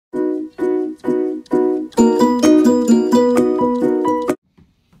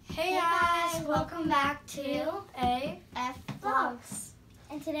to AF Vlogs.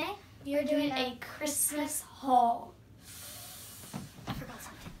 And today You're doing a Christmas haul. I forgot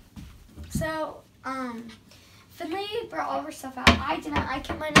something. So, Finley brought all of her stuff out. I didn't. I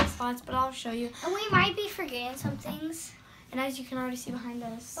kept mine in spots, but I'll show you. And we might be forgetting some things. And as you can already see behind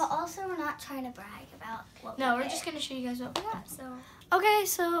us. But also, we're not trying to brag about what No, we we're just going to show you guys what we got. So, Okay,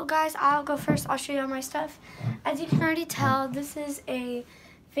 so guys, I'll go first. I'll show you all my stuff. As you can already tell, this is a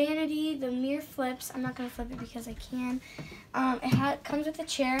vanity. The mirror flips. I'm not going to flip it because I can. It comes with a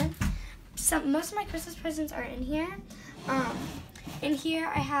chair. Most of my Christmas presents are in here. In here,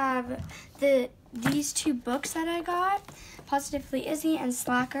 I have these two books that I got, Positively Izzy and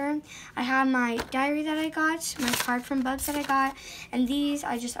Slacker. I have my diary that I got, my card from Bugs that I got, and these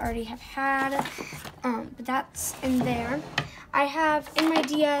I just already have had, but that's in there. I have in my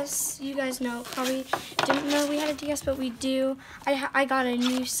DS, you guys know, probably didn't know we had a DS, but we do. I got a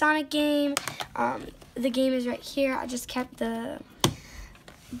new Sonic game. The game is right here. I just kept the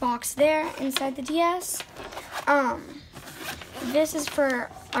box there inside the DS. This is for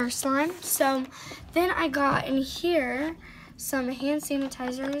our slime. So then I got in here some hand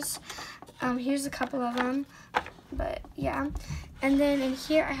sanitizers. Here's a couple of them, but yeah. And then in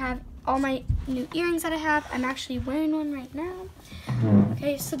here I have all my new earrings that I have. I'm actually wearing one right now.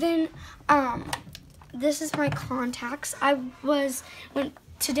 Okay, so then this is my contacts.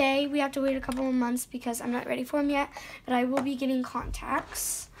 Today we have to wait a couple of months because I'm not ready for them yet, but I will be getting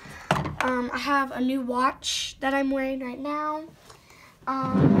contacts. I have a new watch that I'm wearing right now.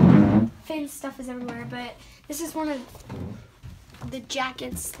 Finn's stuff is everywhere, but this is one of the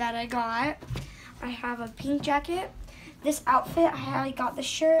jackets that I got. I have a pink jacket. This outfit, I got the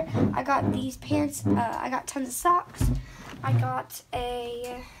shirt. I got these pants. I got tons of socks. I got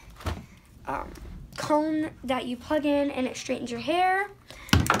a cone that you plug in and it straightens your hair.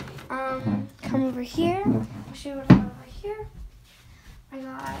 Come over here. I'll show you what I got over here. I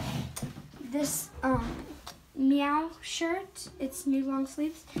got this Meow shirt. It's new long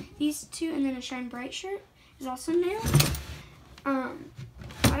sleeves. These two, and then a Shine Bright shirt is also new.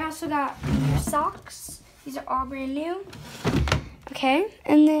 I also got new socks. These are all brand new. Okay,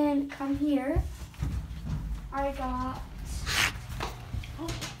 and then come here. I got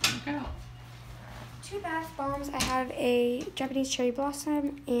two bath bombs. I have a Japanese Cherry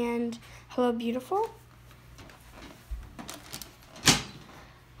Blossom and Hello Beautiful.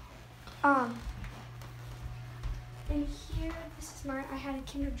 In here, this is mine. I had a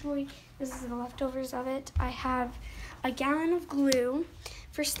Kinder Joy. This is the leftovers of it. I have a gallon of glue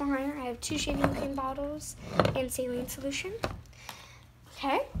for slime. I have 2 shaving cream bottles and saline solution.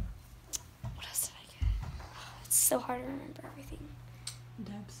 Okay. What else did I get? Oh, it's so hard to remember everything.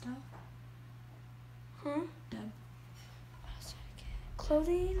 Deb stuff? Huh? Deb. What else did I get?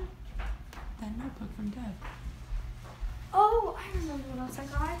 Clothing. That notebook from Deb. Oh, I remember what else I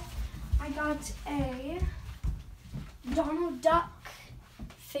got. I got a Donald Duck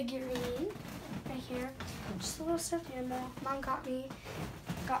figurine right here. Just a little stuffed animal. Mom got me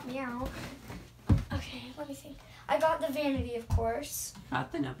out. Okay, let me think. I got the vanity, of course.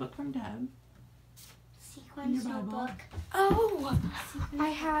 Got the notebook from Deb. sequence notebook. Oh, I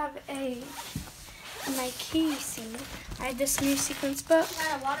have my key scene. I had this new sequence book.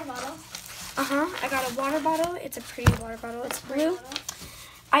 Got a water bottle. I got a water bottle. It's a pretty water bottle. It's blue.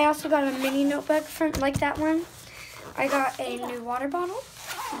 I also got a mini notebook from like that one. I got a new water bottle.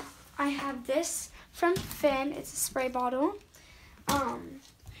 I have this from Finn. It's a spray bottle. I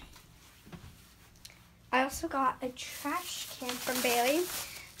also got a trash can from Bailey.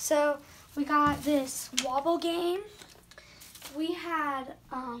 So we got this wobble game. We had,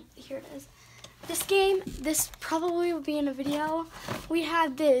 here it is. This game, this probably will be in a video. We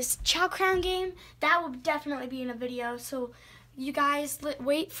had this Chow Crown game. That will definitely be in a video. So you guys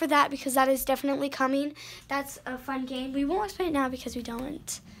wait for that because that is definitely coming. That's a fun game. We won't explain it now because we don't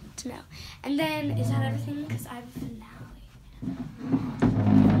want to know. And then, is that everything? Because I have a finale.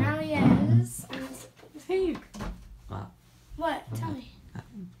 Finale is... Hey. Wow. What? Tell me.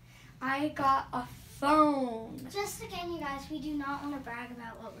 I got a phone. Just again, you guys, we do not want to brag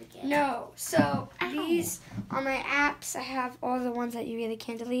about what we get. No. So these are my apps. I have all the ones that you really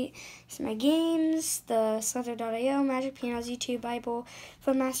can't delete. So my games, the Slither.io, Magic Pianos, YouTube, Bible,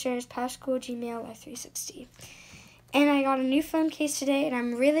 Flipmasters, PowerSchool, Gmail, Life360. And I got a new phone case today, and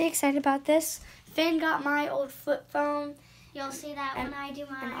I'm really excited about this. Finn got my old flip phone. You'll see that when I do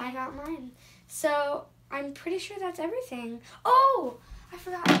mine. And I got mine. So I'm pretty sure that's everything. Oh, I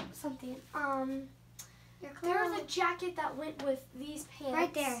forgot something. There was a jacket that went with these pants.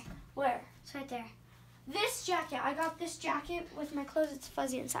 Right there. Where? It's right there. This jacket. I got this jacket with my clothes. It's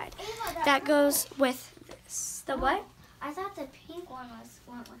fuzzy inside. Ava, That goes with The what? I thought the pink one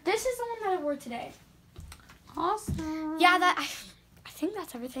went with. This is the one that I wore today. Awesome. Yeah, I think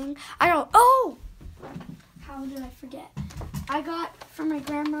that's everything. I don't. Oh! How did I forget? I got from my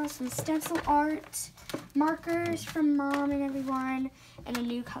grandma some stencil art, markers from Mom and everyone, and a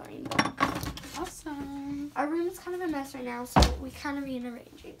new coloring book. Awesome. Our room is kind of a mess right now, so we kind of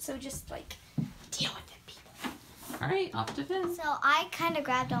rearrange it. So just like deal with it, people. All right, off to Finn. So I kind of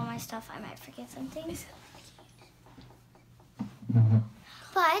grabbed all my stuff. I might forget something.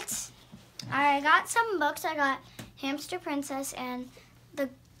 But I got some books. I got Hamster Princess and The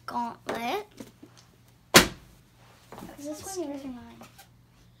Gauntlet. Is this one yours or mine?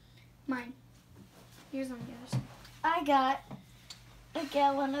 Mine. Yours on yours. I got a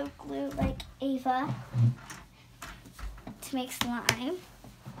gallon of glue like Ava to make slime.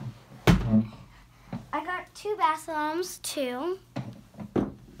 I got 2 bath bombs too.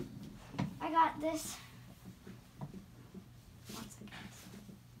 I got this.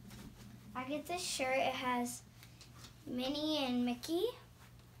 I get this shirt. It has Minnie and Mickey.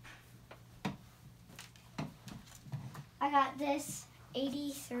 I got this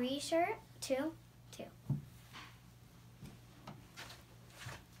 83 shirt too.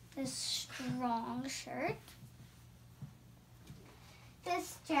 This strong shirt.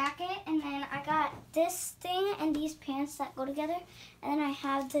 This jacket, and then I got this thing and these pants that go together. And then I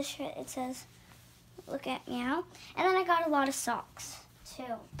have this shirt. It says, "Look at meow." And then I got a lot of socks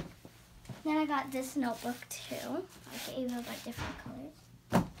too. Then I got this notebook too. I gave them like different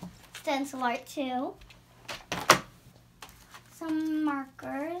colors. Stencil art too. Some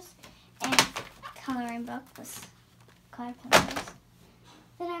markers and coloring book with color pencils.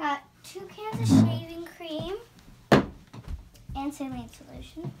 Then I got 2 cans of shaving cream and saline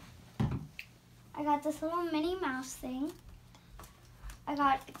solution. I got this little Minnie Mouse thing. I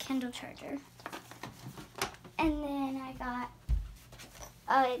got a Kindle charger. And then I got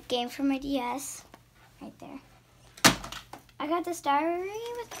a game for my DS right there. I got this diary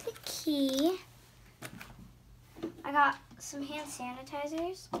with the key. I got some hand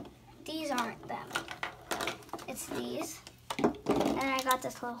sanitizers. These aren't them. It's these. And then I got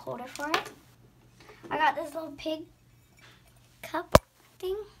this little holder for it. I got this little pig cup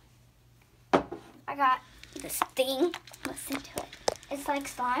thing. I got this thing. Listen to it. It's like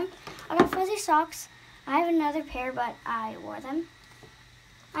slime. I got fuzzy socks. I have another pair, but I wore them.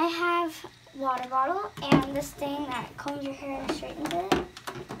 I have water bottle and this thing that combs your hair and straightens it.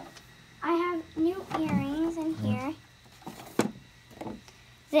 I have new earrings in here.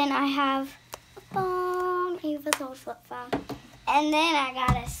 Then I have a phone, Ava's old flip phone. And then I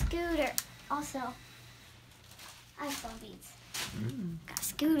got a scooter. Also, iPhone beats. Got a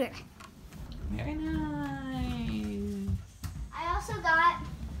scooter. Very nice. I also got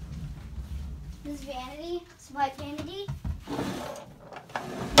this vanity, this white vanity,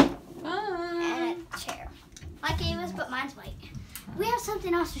 Fun. and a chair. Like Ava's, but mine's white. We have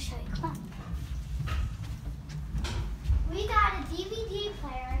something else to show you. Come on. We got a DVD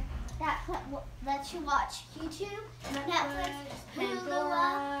player that lets you watch YouTube, Netflix,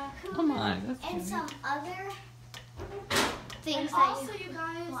 Hulu, Come on, that's and cute. some other things And that also, you you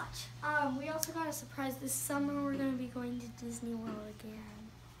guys, watch. we also got a surprise this summer. We're gonna be going to Disney World again.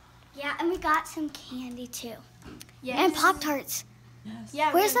 Yeah, and we got some candy too. Yes. And Pop-Tarts. Yes.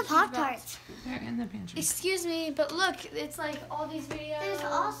 Yeah. Where's we the have huge Pop-Tarts? They're in the pantry. Excuse me, but look, it's like all these videos. There's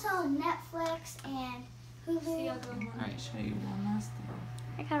also Netflix and the Hulu. other one. All right, show you one last thing.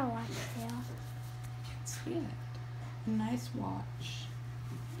 I gotta watch it too. See it. Nice watch.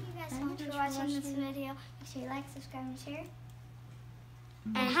 Thank you guys so Thank much you for for watching this watching. video. Make sure you like, subscribe, and share.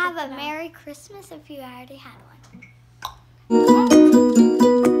 And And have a subscribe. Merry Christmas if you already had one.